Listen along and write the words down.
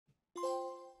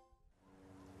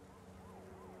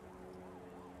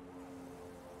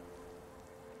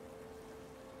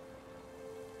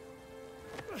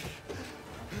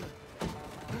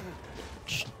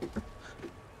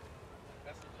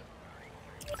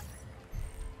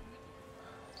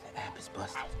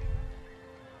busted.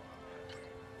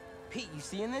 Pete, you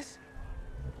seeing this?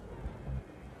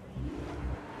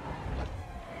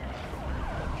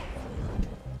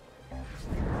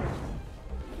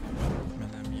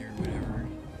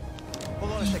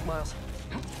 Hold on a sec, Miles.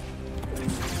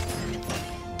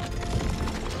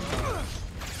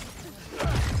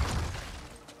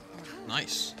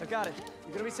 Nice. I got it.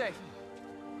 You're gonna be safe.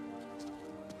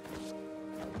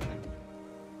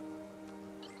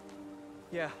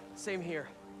 Yeah, same here.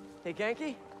 Hey,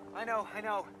 Genki? I know.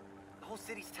 The whole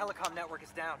city's telecom network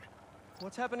is down.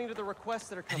 What's happening to the requests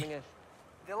that are coming in?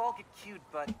 They'll all get queued,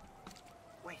 but...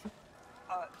 Wait.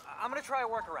 I'm gonna try a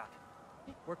workaround.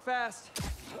 Work fast.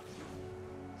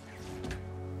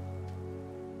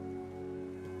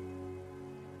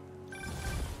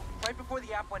 Right before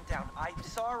the app went down, I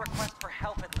saw a request for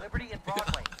help at Liberty and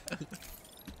Broadway.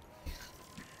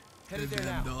 Headed there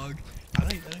now. Dog.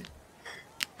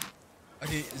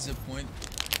 Okay, is it point?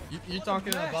 You're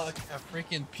talking about a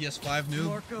freaking PS5 noob?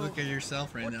 Marco, look at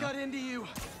yourself right what now. got into you?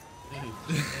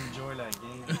 Enjoy that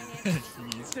game.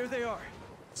 There they are.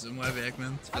 Så må jeg vekk,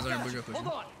 men. I've got you. Hold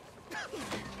on.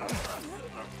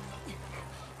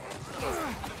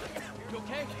 You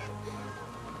okay?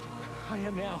 I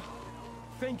am now.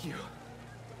 Thank you.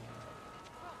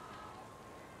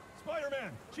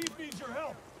 Spider-Man! Chief needs your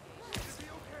help!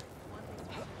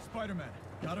 Spider-Man,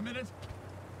 got a minute?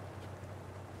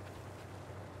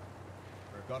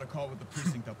 Got a call with the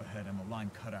precinct up ahead and the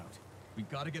line cut out. We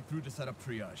gotta get through to set up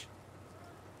triage.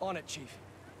 On it, Chief.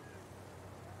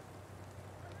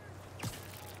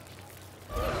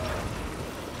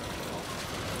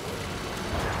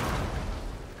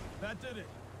 That did it.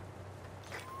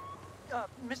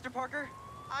 Mr. Parker,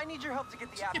 I need your help to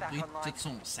get the app back online.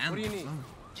 What do you need?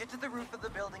 Get to the roof of the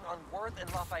building on Worth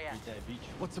and Lafayette.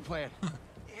 What's the plan?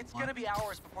 It's gonna be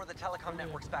hours before the telecom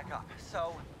network's back up,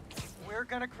 so we're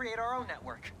gonna create our own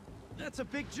network. That's a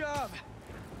big job.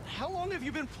 How long have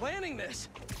you been planning this?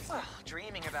 Well,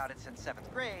 dreaming about it since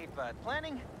 7th grade, but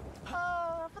planning?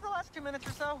 For the last 2 minutes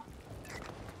or so.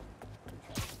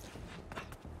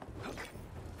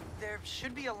 There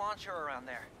should be a launcher around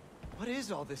there. What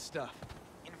is all this stuff?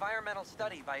 Environmental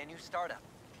study by a new startup.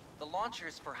 The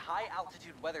launcher's for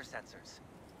high-altitude weather sensors.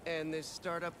 And this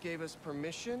startup gave us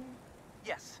permission?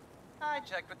 Yes. I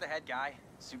checked with the head guy.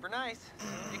 Super nice.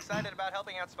 Excited about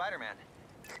helping out Spider-Man.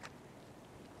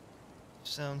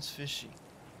 Sounds fishy.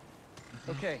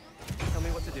 Okay, tell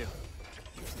me what to do.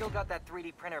 You've still got that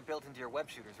 3D printer built into your web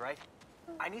shooters, right?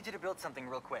 I need you to build something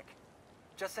real quick.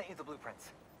 Just sent you the blueprints.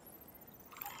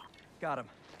 Got him.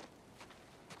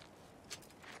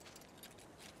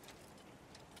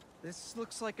 This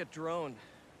looks like a drone.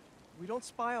 We don't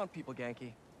spy on people,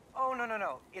 Genki. Oh,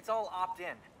 no. It's all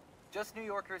opt-in. Just New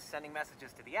Yorkers sending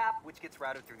messages to the app, which gets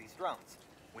routed through these drones,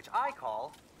 which I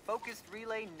call Focused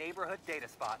Relay Neighborhood Data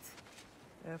Spots.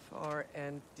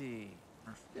 FRND.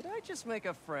 Did I just make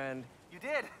a friend? You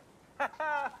did!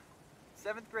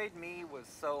 7th grade me was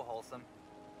so wholesome.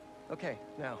 Okay,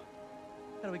 now,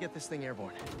 how do we get this thing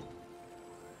airborne?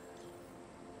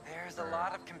 There's a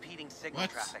lot of competing signal What?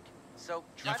 traffic, so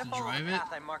You try have to to follow drive the it?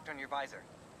 path I marked on your visor.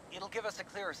 It'll give us a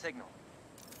clearer signal.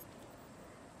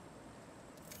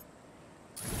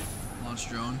 Launch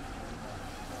drone.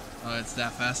 Oh, it's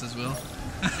that fast as well.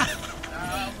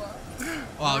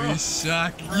 Wow, you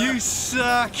suck. You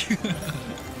suck.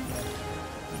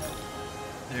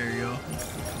 There you go.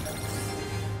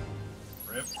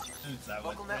 Rip.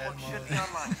 Local network should be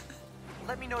online.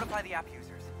 Let me notify the app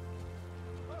users.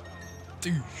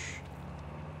 Douche.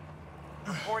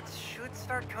 Reports should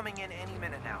start coming in any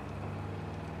minute now.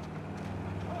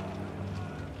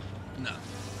 No.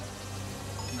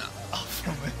 No. Off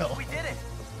from the hill. We did it!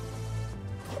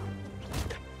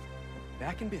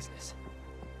 Back in business.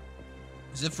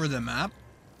 Is it for the map?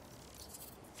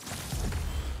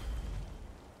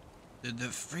 The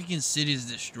freaking city is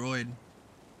destroyed.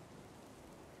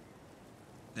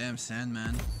 Damn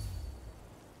Sandman.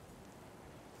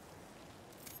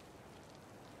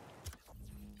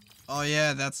 Oh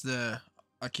yeah, that's the...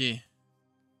 Okay.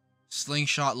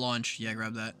 Slingshot launch. Yeah,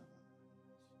 grab that.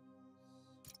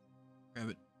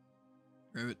 Grab it.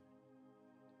 Grab it.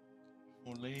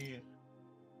 Only.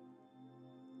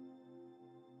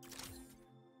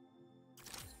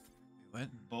 What?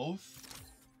 Both?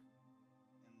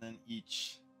 And then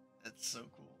each. That's so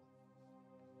cool.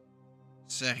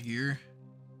 Sérieux?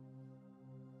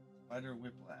 Spider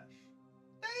whiplash.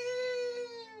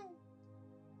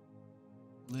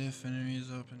 Lift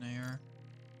enemies open air.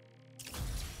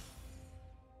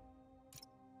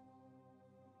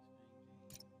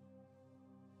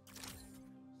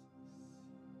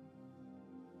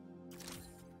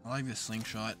 like this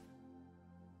slingshot.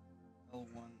 L1X.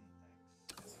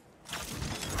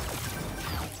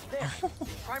 There.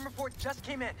 Crime report just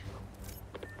came in.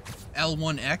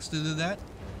 L1X to do that?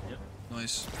 Yep.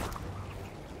 Nice.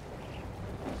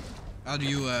 How do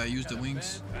you use the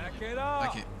wings? Back it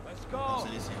up. Okay. Let's go. Oh,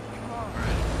 so you see.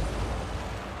 Alright.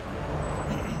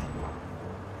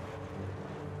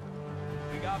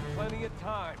 We got plenty of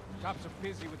time. Cops are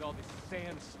busy with all this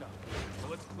sand stuff. So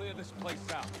let's clear this place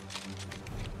out.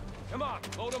 Come on,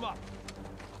 load them up.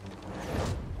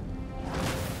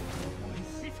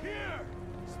 He's here.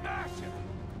 Smash him.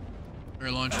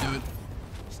 Air launch, do it.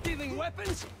 Stealing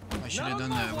weapons? I should have done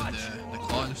that with the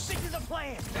claws. Stick to the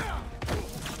plan.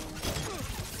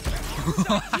 Whose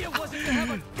idea was it to have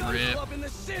a gun Rip. club in the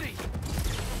city?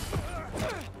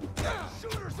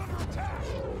 Shooters under attack.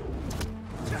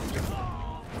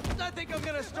 I think I'm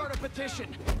gonna start a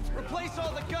petition. Replace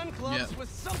all the gun clubs with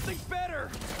something better.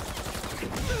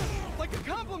 Like a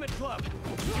compliment club.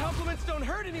 Compliments don't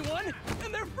hurt anyone,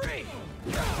 and they're free.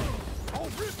 I'll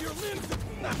rip your limbs.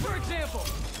 For example,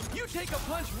 you take a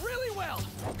punch really well.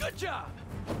 Good job.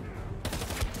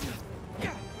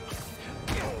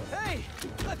 Hey,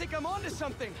 I think I'm onto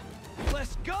something.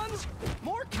 Less guns,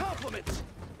 more compliments.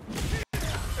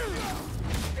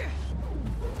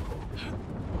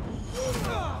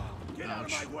 Get out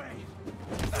of my way.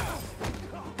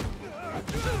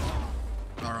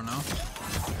 I don't know.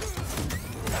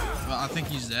 Well, I think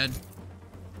he's dead.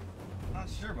 Not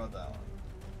sure about that one.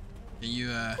 You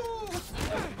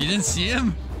you didn't see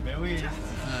him? Mais oui, ok.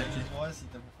 je vois s'il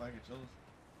t'a pour faire quelque chose.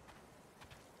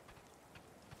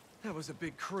 That was a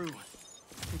big crew,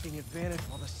 taking advantage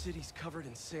while the city's covered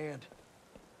in sand.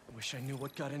 I wish I knew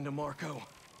what got into Marco.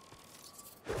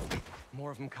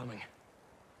 More of them coming.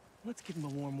 Let's give him a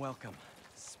warm welcome,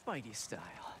 Spidey style.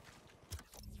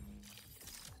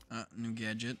 New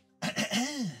gadget.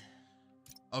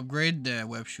 Upgrade the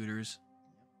web shooters.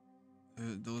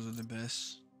 Those are the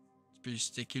best. Tu peux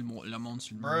sticker le monde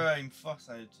sur le mur. Bruh, il me force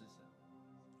à utiliser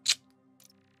ça.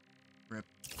 Rip.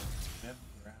 Web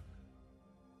wrap.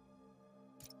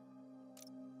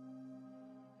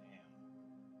 Damn.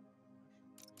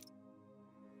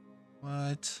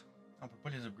 What? On peut pas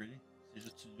les upgrader. C'est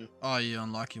juste celui-là. Oh, you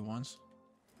unlock it once.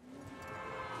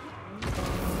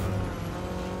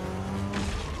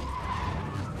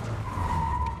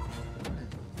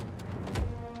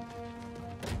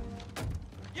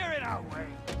 You're in our way.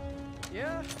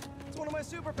 Yeah, it's one of my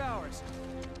superpowers.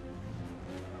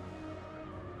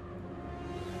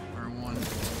 R1.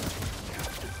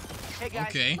 Hey guys,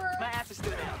 Okay. my ass is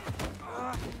still down.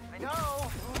 I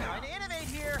know. Trying to innovate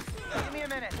here. Give me a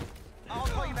minute. I'll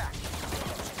call you back.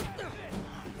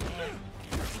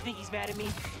 You think he's mad at me?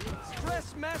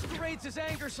 Stress masquerades as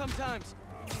anger sometimes.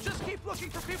 Just keep looking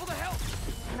for people to help.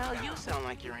 No, you sound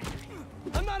like you're angry.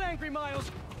 I'm not angry, Miles.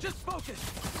 Just focused.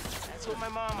 That's what my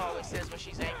mom always says when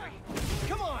she's angry.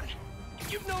 Come on.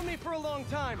 You've known me for a long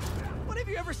time. When have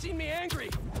you ever seen me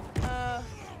angry?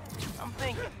 I'm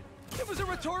thinking. It was a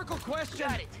rhetorical question.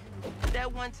 Got it.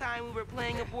 That one time we were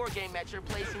playing a board game at your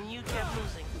place and you kept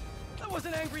losing. I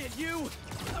wasn't angry at you.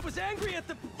 I was angry at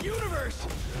the universe.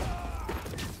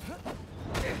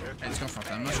 Est-ce qu'on fait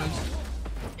la même chose?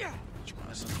 Je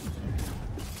pense ça.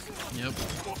 Yep.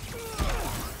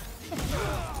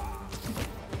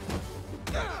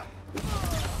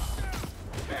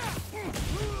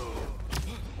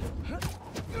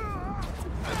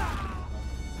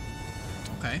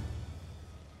 Okay.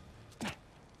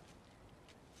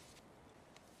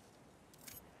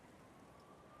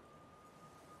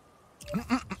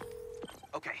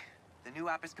 Okay, the new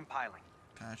app is compiling.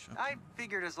 Patch. I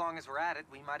figured as long as we're at it,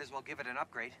 we might as well give it an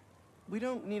upgrade. We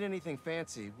don't need anything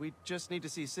fancy. We just need to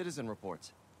see citizen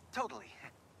reports. Totally.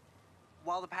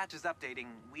 While the patch is updating,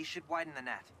 we should widen the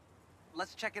net.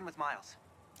 Let's check in with Miles.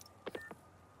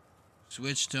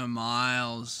 Switch to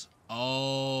Miles.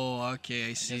 Oh,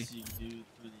 okay, I see. Guess you can do it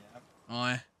through the app.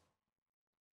 Ouais.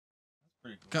 That's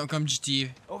pretty cool. Comme GTA.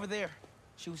 Over there.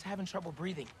 She was having trouble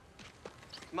breathing.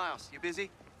 Miles, you busy?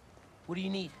 What do you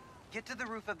need? Get to the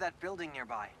roof of that building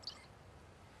nearby.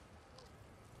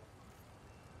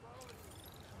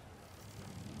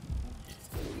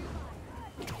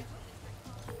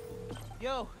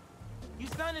 Yo, you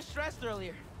sounded stressed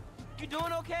earlier. You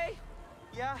doing okay?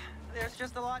 Yeah, there's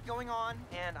just a lot going on,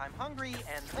 and I'm hungry,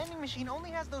 and the vending machine only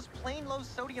has those plain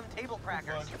low-sodium table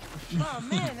crackers. Oh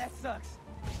man, that sucks.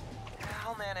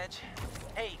 I'll manage.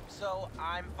 Hey, so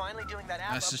I'm finally doing that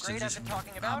app That's just upgrade I've been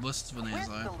talking about Ablist van with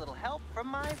deze a little help from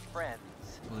my friends.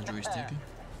 Voor de joystick.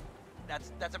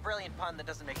 That's a brilliant pun that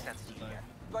doesn't make sense to you yet,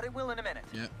 but it will in a minute.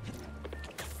 Yeah.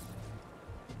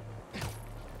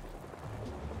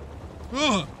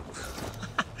 Oh!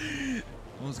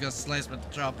 Almost got sliced with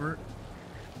the chopper.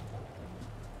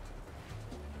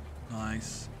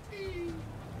 Nice.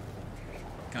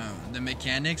 Kind of, the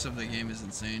mechanics of the game is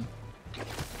insane.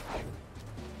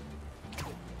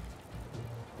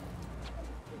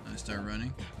 I start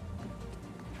running.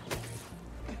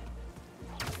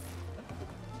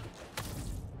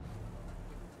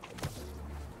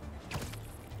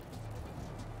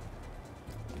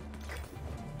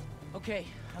 Okay,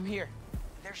 I'm here.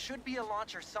 There should be a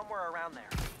launcher somewhere around there.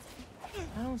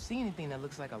 I don't see anything that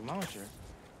looks like a launcher.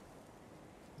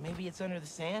 Maybe it's under the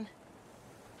sand?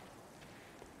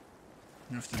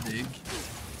 You have to dig.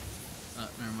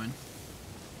 Never mind.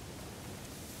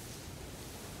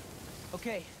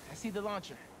 Okay, I see the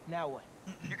launcher. Now what?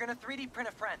 You're gonna 3D print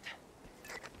a friend.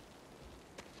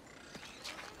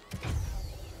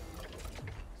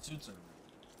 Suits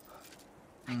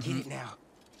are. I get it now.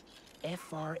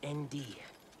 FRND.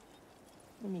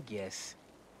 Let me guess.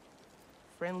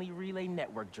 Friendly Relay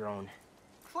Network drone.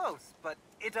 Close, but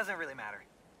it doesn't really matter.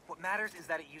 What matters is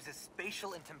that it uses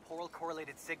spatial and temporal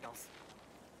correlated signals.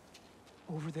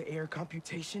 Over-the-air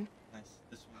computation? Nice.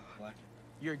 This one's black.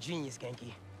 You're a genius,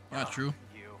 Genki. Not true.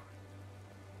 You.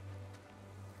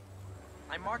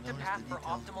 I marked a Notice path the for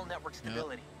detail. optimal network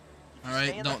stability. If you Alright,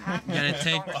 stay in the don't path, you gotta get a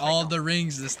take stronger all signal. the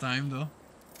rings this time though.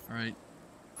 Alright.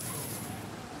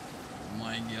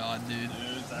 My god, dude.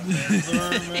 Dude, that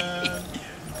man's man.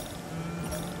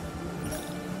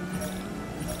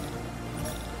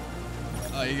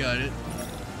 Oh, you got it.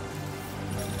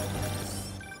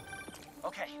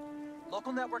 Okay,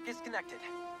 local network is connected.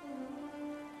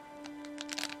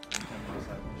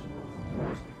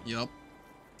 Yup.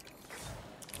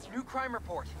 New crime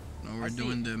report. No, we're I see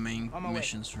doing it. the main On my way.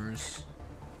 missions first.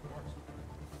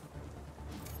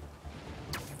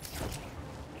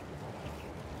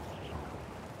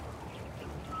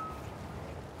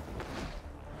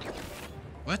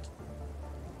 What?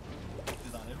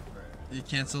 He's on it for. You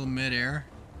cancel mid-air?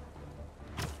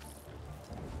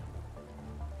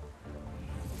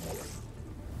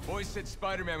 Boys said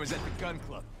Spider-Man was at the gun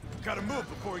club. Gotta move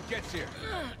before he gets here.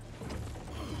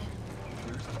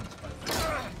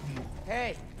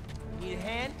 Hey, need a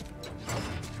hand?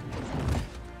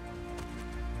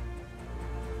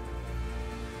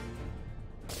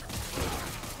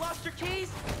 Lost your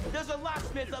keys? There's a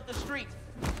locksmith up the street.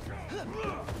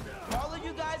 All of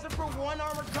you guys are for one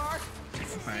armored car?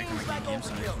 Alright, Seems like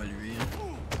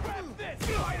overkill. Grab this,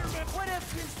 Spider-Man! What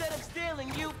if instead of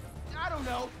stealing, you, I don't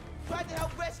know, tried to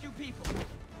help rescue people?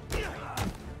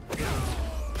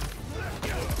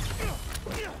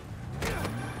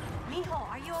 Mijo,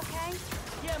 are you okay?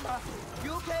 Yeah, Ma.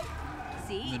 You okay?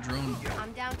 See? The drone.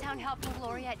 I'm downtown helping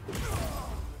Gloria at...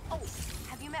 Oh,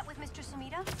 have you met with Mr.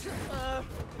 Sumida?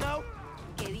 No.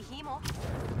 Que dijimos.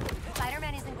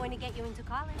 Spider-Man isn't going to get you into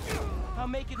college. I'll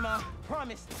make it, Ma.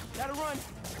 Promise. Gotta run.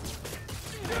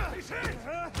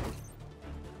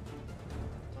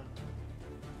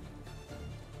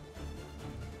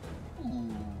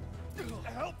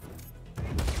 Help!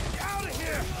 Out of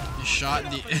here! He shot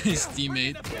his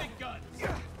teammate. The big guns!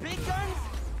 Big guns?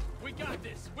 We got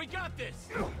this! We got this!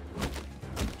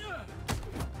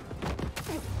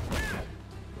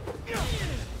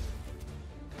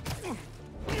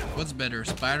 What's better,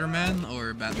 Spider-Man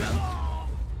or Batman?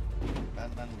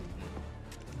 Batman.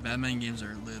 Batman games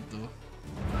are lit though.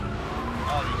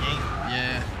 Oh, the game.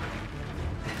 Yeah.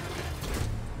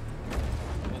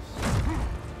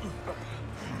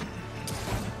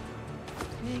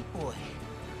 Big boy.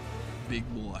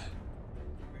 Big boy.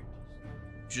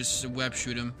 Just web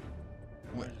shoot him.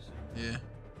 What? Yeah.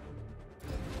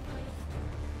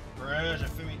 Where's it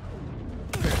for me?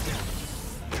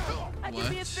 I can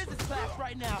be in physics class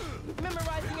right now,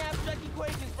 memorizing abstract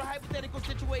equations for hypothetical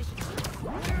situations.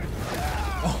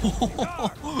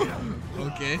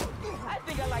 Okay. I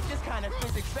think I like this kind of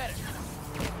physics better.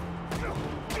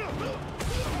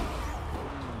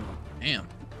 Damn.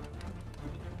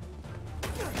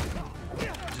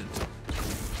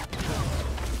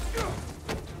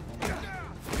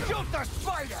 Shoot the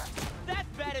spider! That's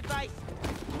bad advice.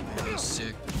 He's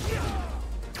sick.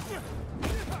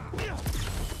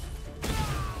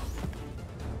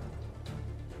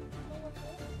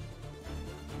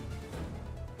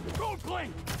 Gold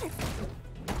plane!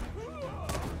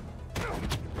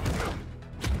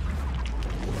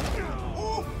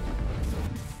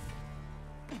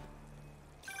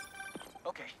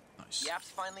 Okay, Nice. the app's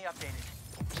finally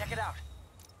updated. Check it out.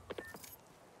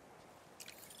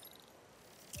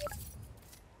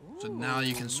 So now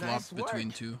you can swap nice work.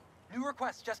 between two. New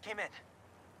request just came in.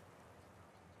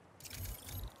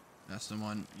 That's the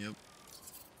one. Yep.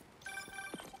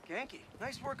 Ganke,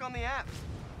 nice work on the app.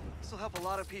 This'll help a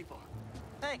lot of people.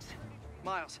 Thanks.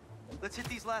 Miles, let's hit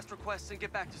these last requests and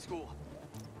get back to school.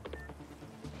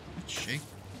 Shake,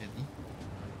 kitty.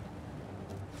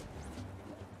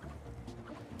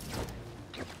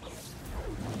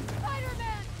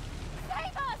 Spider-Man!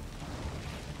 Save us!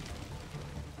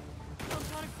 Some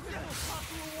kind of crystal popped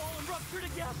through a wall and ruptured a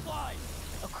gas line.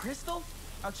 A crystal?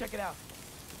 I'll check it out.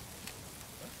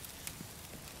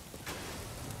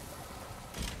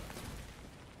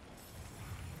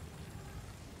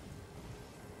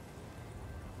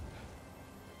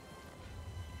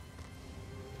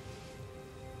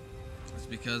 It's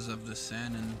because of the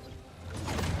sand and...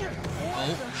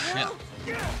 Oh, shit.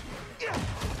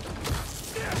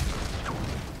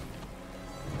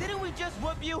 Didn't we just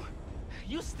whoop you?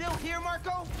 You still here,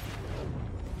 Marco?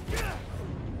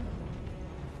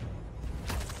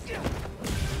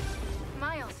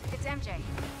 Miles, it's MJ.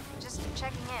 Just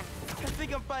checking in. I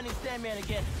think I'm finding Sandman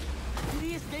again. Did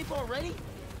he escape already?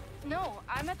 No,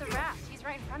 I'm at the raft. He's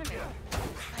right in front of me.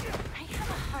 I have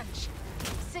a hunch.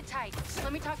 Sit tight.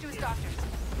 Let me talk to his doctors.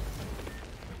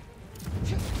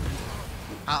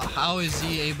 How is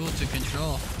he able to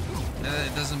control?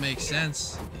 It doesn't make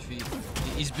sense. If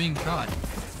he's being caught.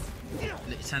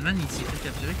 Sandman, il s'est fait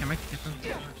capturer. Comment il est capable?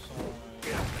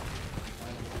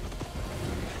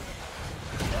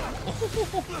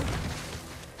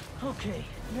 Okay,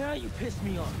 now you pissed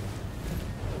me off.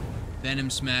 Venom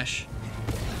smash.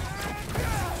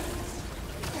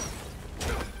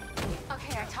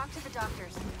 Okay, I talked to the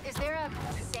doctors. Is there a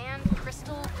sand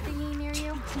crystal thingy near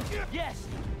you? Yes!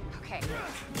 Okay.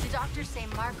 The doctors say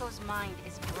Marco's mind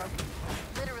is broken.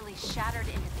 Literally shattered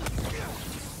into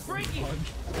pieces. Freaky!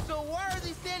 So why are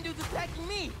these sand dudes attacking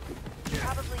me?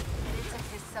 Probably bits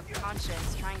of his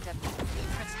subconscious trying to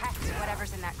protect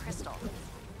whatever's in that crystal.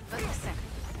 But listen,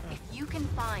 if you can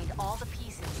find all the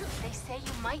pieces, they say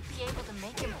you might be able to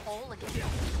make him whole again.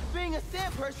 Being a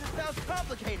sand person sounds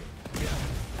complicated.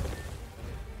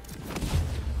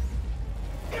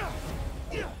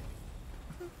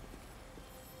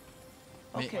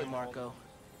 Okay, Marco.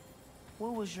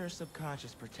 What was your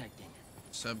subconscious protecting?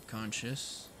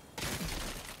 Subconscious.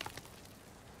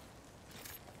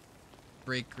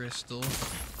 Break crystal.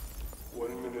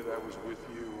 1 minute I was with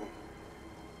you,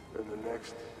 and the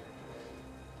next,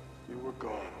 you were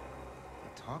gone.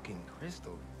 A talking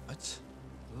crystal? What?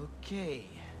 Okay.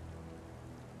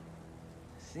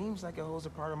 Seems like it holds a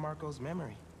part of Marco's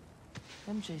memory.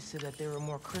 MJ said that there were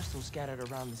more crystals scattered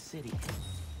around the city.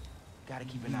 Gotta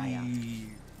keep an eye out.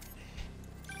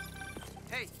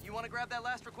 Hey, you want to grab that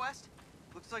last request?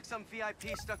 Looks like some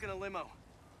VIP stuck in a limo.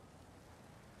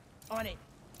 On it.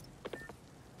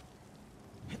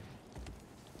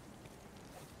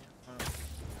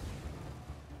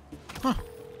 Huh.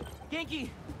 Ganke,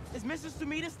 is Mrs.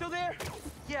 Sumida still there?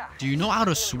 Yeah. Do you know how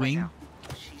to swing?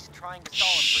 She's trying to stall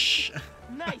him for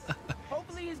you. Nice.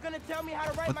 Hopefully he's gonna tell me how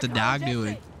to write What my the dog college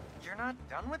doing? essay. You're not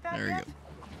done with that There we yet? go.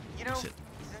 You know, Sit.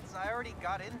 since I already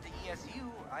got into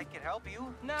ESU, I could help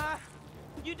you. Nah,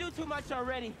 you do too much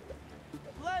already.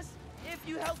 Plus, if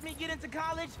you help me get into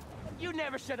college, you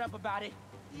never shut up about it.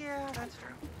 Yeah, that's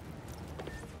true.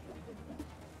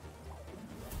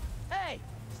 Hey,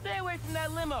 stay away from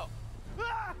that limo.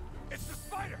 Ah! It's the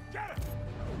spider! Get it!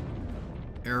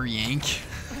 Air yank.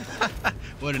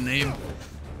 What a name.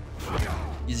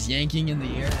 He's yanking in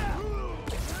the air.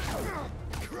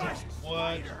 What?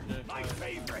 My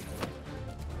favorite!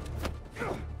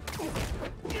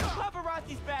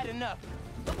 Paparazzi's bad enough.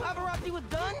 But paparazzi with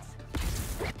guns?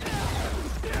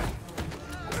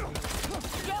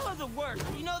 Y'all are the worst,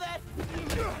 you know that?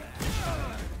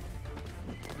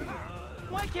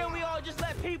 Why can't we all just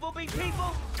let people be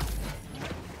people?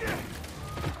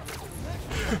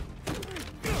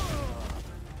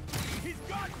 He's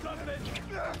got something!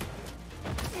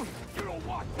 You don't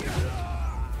want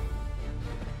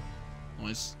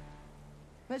Nice.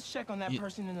 Let's check on that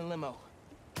person in the limo.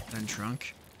 Then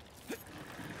trunk.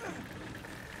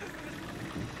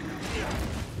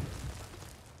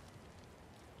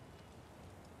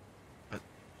 But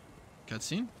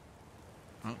cutscene?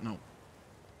 Oh no.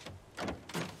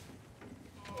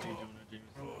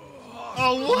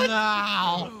 Oh what?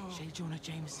 No. J. Jonah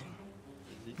Jameson.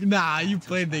 Nah, you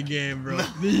played the game, bro.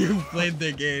 You played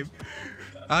the game.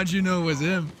 How'd you know it was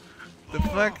him? The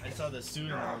fuck? I saw the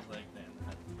suit and I was like, man.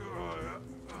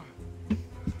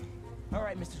 All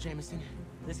right, Mr. Jameson.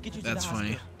 Let's get you to That's the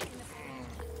funny.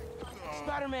 hospital.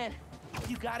 Spider-Man,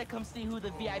 you gotta come see who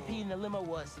the VIP in the limo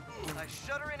was. I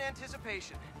shudder in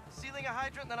anticipation. Sealing a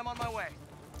hydrant, then I'm on my way.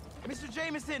 Mr.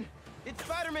 Jameson, it's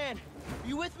Spider-Man.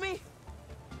 You with me?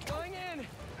 Going in!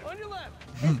 On your left!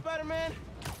 Hey, Spider-Man.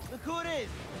 Look who it is.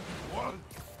 What?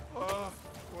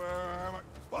 Where am I?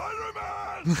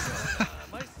 Spider-Man!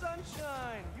 My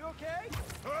sunshine. You okay?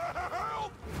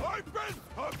 Help! I've been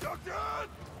abducted!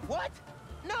 What?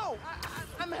 No,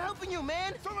 I'm helping you,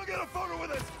 man. Someone get a photo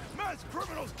with us! Mass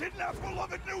criminals kidnap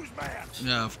beloved newsman!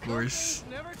 Yeah, of course.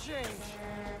 Things never change.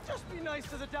 Just be nice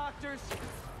to the doctors.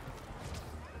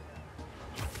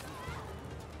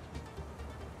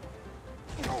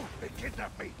 Oh, they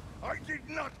kidnapped me! I did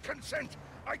not consent!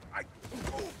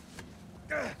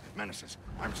 Menaces!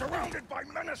 I'm surrounded by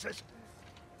menaces!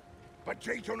 But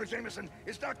J. Jonah Jameson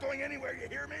is not going anywhere, you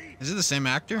hear me? Is it the same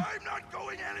actor? I'm not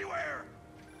going anywhere!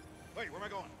 Wait, where am I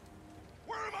going?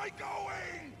 Where am I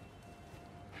going?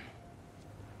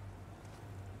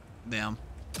 Damn.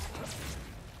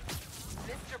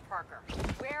 Mr. Parker,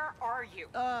 where are you?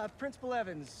 Principal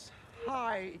Evans.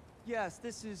 Hi. Yes,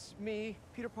 this is me,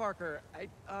 Peter Parker.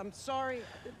 I'm sorry.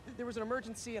 There was an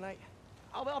emergency, and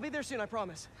I'll be there soon. I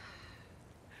promise.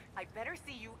 I better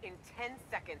see you in 10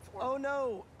 seconds. Or... Oh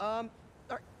no. All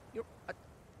right, you're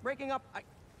breaking up.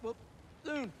 Well,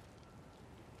 soon.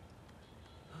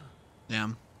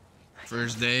 Damn.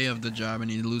 First day of the job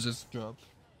and he loses his job.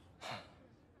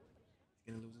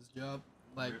 He's gonna lose his job.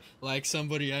 Like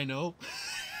somebody I know.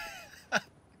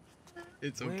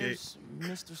 It's okay. Where's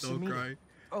Mr. Don't Samita? cry.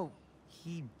 Oh,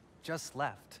 he just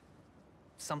left.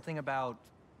 Something about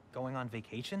going on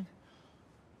vacation?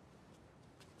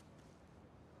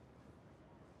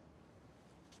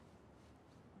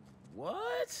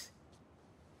 What?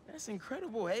 That's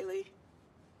incredible, Haley.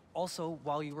 Also,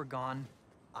 while you were gone,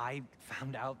 I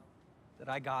found out that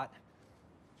I got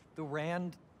the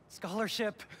Rand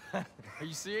scholarship. Are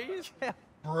you serious? Yeah.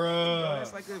 Bruh.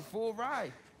 That's like a full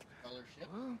ride.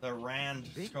 The Rand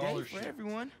Big scholarship. day for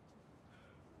everyone.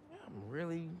 I'm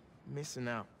really missing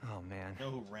out. Oh man, You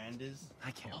know who Rand is?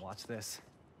 I can't watch this.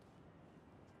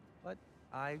 But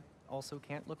I also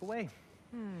can't look away.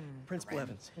 Principal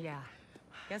Evans. Yeah.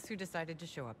 Guess who decided to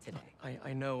show up today?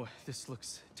 I know this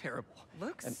looks terrible.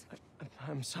 Looks? And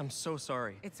I'm so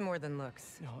sorry. It's more than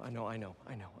looks. No, I know.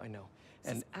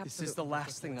 This And is this is the absolutely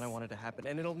last thing that I ridiculous. wanted to happen,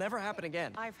 and it'll never happen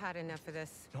again. I've had enough of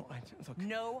this. No, look.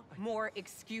 No more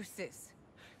excuses.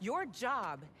 Your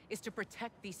job is to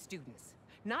protect these students,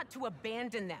 not to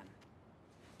abandon them.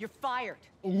 You're fired.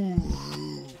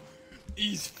 Ooh.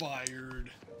 He's fired.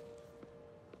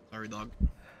 Sorry, dog.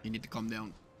 You need to calm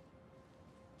down.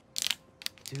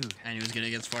 Dude, And he was gonna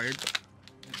get fired.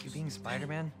 you being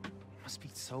Spider-Man must be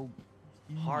so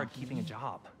hard keeping a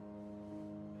job.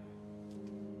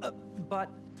 But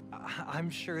I'm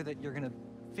sure that you're gonna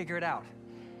figure it out.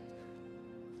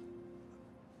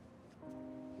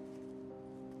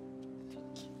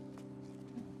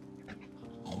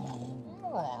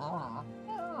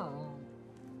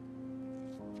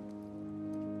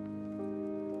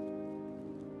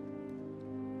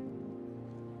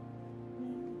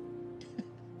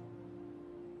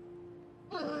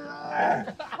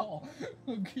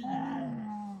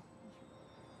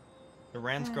 The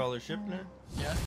Rand scholarship, no? Yeah.